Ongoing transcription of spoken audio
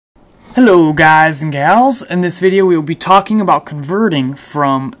Hello guys and gals. In this video we will be talking about converting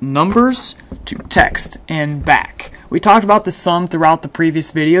from numbers to text and back. We talked about this some throughout the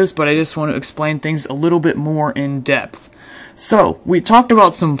previous videos, but I just want to explain things a little bit more in depth. So, we talked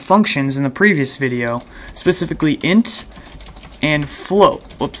about some functions in the previous video, specifically int and float.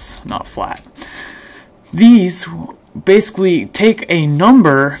 Whoops, not flat. These basically take a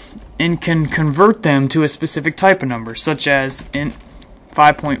number and can convert them to a specific type of number, such as int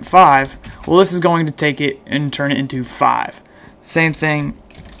 5.5. Well, this is going to take it and turn it into 5. Same thing,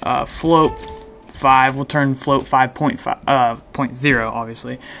 float 5 will turn float 5.0,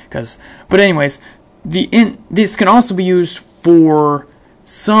 obviously. But anyways, this can also be used for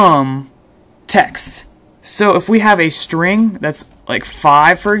some text. So if we have a string that's like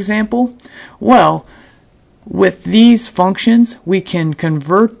 5, for example, well, with these functions, we can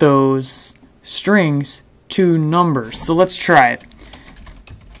convert those strings to numbers. So let's try it.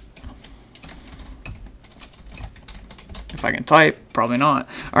 If I can type, probably not.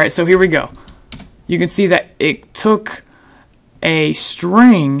 Alright, so here we go. You can see that it took a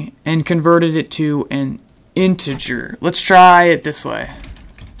string and converted it to an integer. Let's try it this way.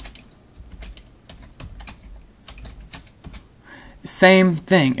 Same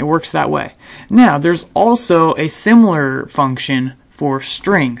thing, it works that way. Now, there's also a similar function for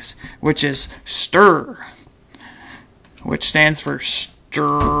strings, which is str, which stands for string.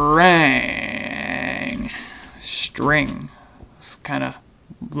 Kind of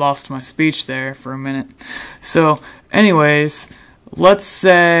lost my speech there for a minute. So anyways, let's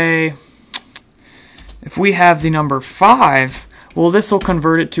say if we have the number 5, well, this will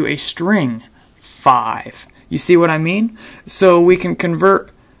convert it to a string 5. You see what I mean? So we can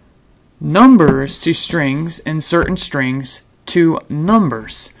convert numbers to strings and certain strings to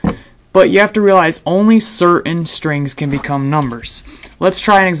numbers. But you have to realize only certain strings can become numbers. Let's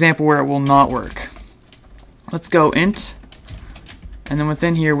try an example where it will not work. Let's go int, and then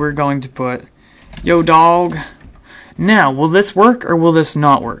within here we're going to put yo dog. Now, will this work or will this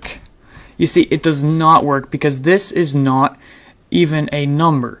not work? You see, it does not work because this is not even a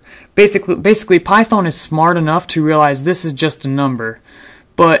number. Basically Python is smart enough to realize this is just a number,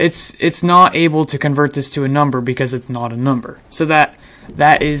 but it's not able to convert this to a number because it's not a number. So that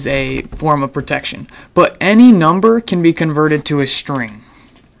is a form of protection. But any number can be converted to a string.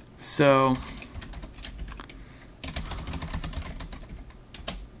 So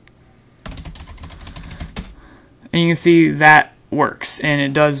and you can see that works,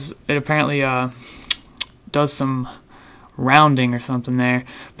 and it apparently does some rounding or something there.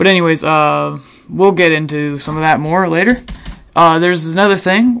 But anyways, we'll get into some of that more later. There's another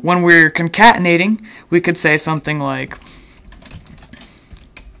thing. When we're concatenating, we could say something like,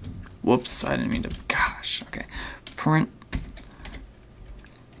 whoops, I didn't mean to, gosh, okay, print,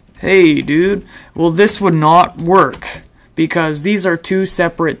 hey dude. Well, this would not work because these are two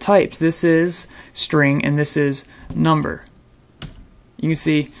separate types. This is string and this is number. You can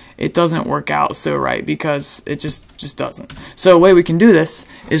see it doesn't work out so right because it just doesn't. So the way we can do this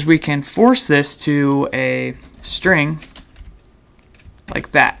is we can force this to a string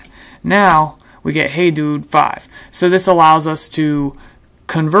like that. Now we get hey dude 5. So this allows us to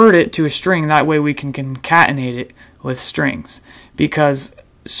convert it to a string. That way we can concatenate it with strings, because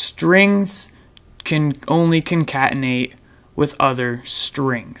strings can only concatenate with other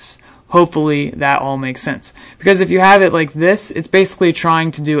strings. Hopefully that all makes sense. Because if you have it like this, it's basically trying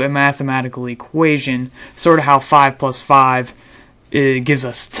to do a mathematical equation, sort of how 5 plus 5 gives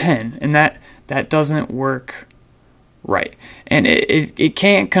us 10, and that doesn't work right. And it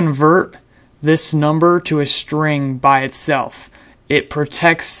can't convert this number to a string by itself. It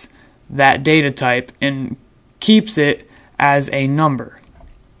protects that data type and keeps it as a number.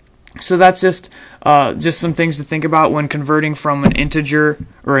 So that's just some things to think about when converting from an integer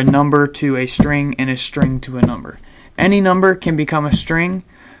or a number to a string and a string to a number. Any number can become a string,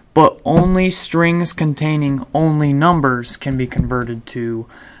 but only strings containing only numbers can be converted to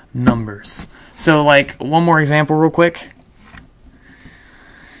numbers. So like one more example real quick.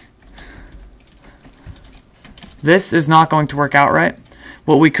 This is not going to work out right.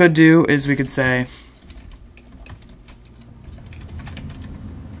 What we could do is we could say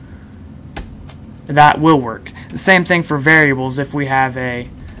that will work. The same thing for variables. If we have a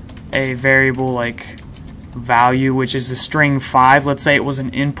variable like value, which is a string 5, let's say it was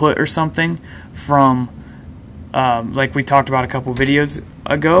an input or something from like we talked about a couple videos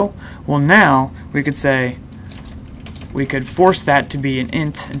ago, well, now we could say, we could force that to be an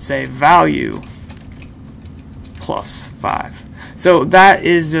int and say value plus 5. So that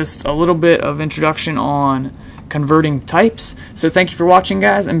is just a little bit of introduction on converting types. So thank you for watching,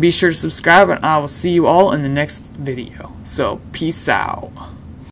 guys, and be sure to subscribe, and I will see you all in the next video. So peace out.